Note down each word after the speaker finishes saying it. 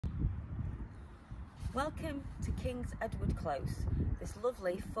Welcome to Kingsmead Close, this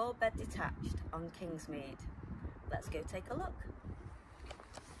lovely 4-bed detached on Kingsmead. Let's go take a look.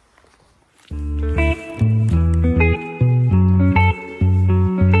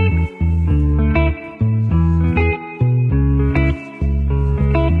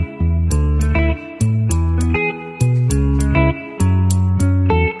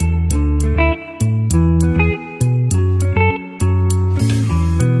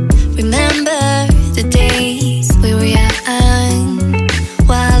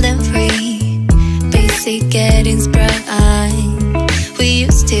 Getting sprung. We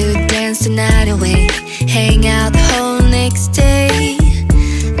used to dance the night away, hang out the whole next day,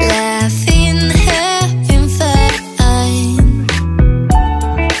 laughing, having fun.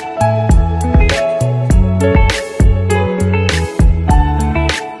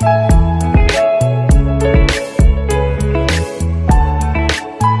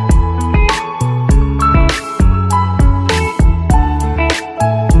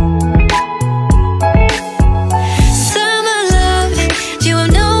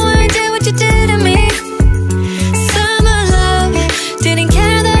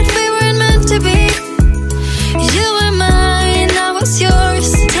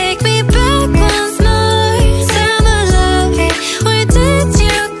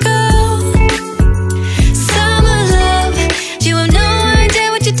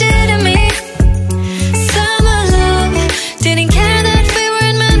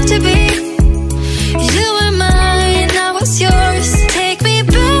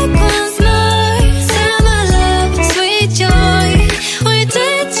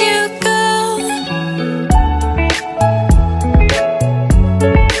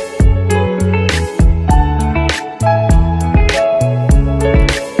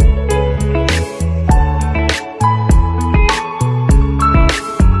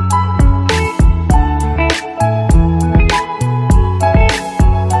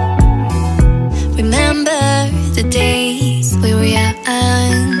 The days we were young,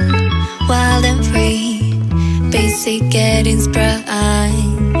 wild and free, basic getting sprung.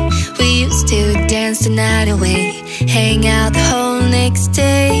 We used to dance the night away, hang out the whole next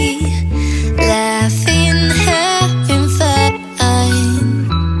day, laughing, having fun.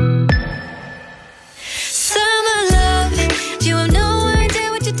 Summer love, you have no idea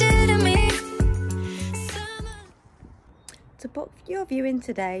what you did to me. To book your viewing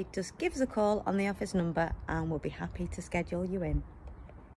today, just give us a call on the office number and we'll be happy to schedule you in.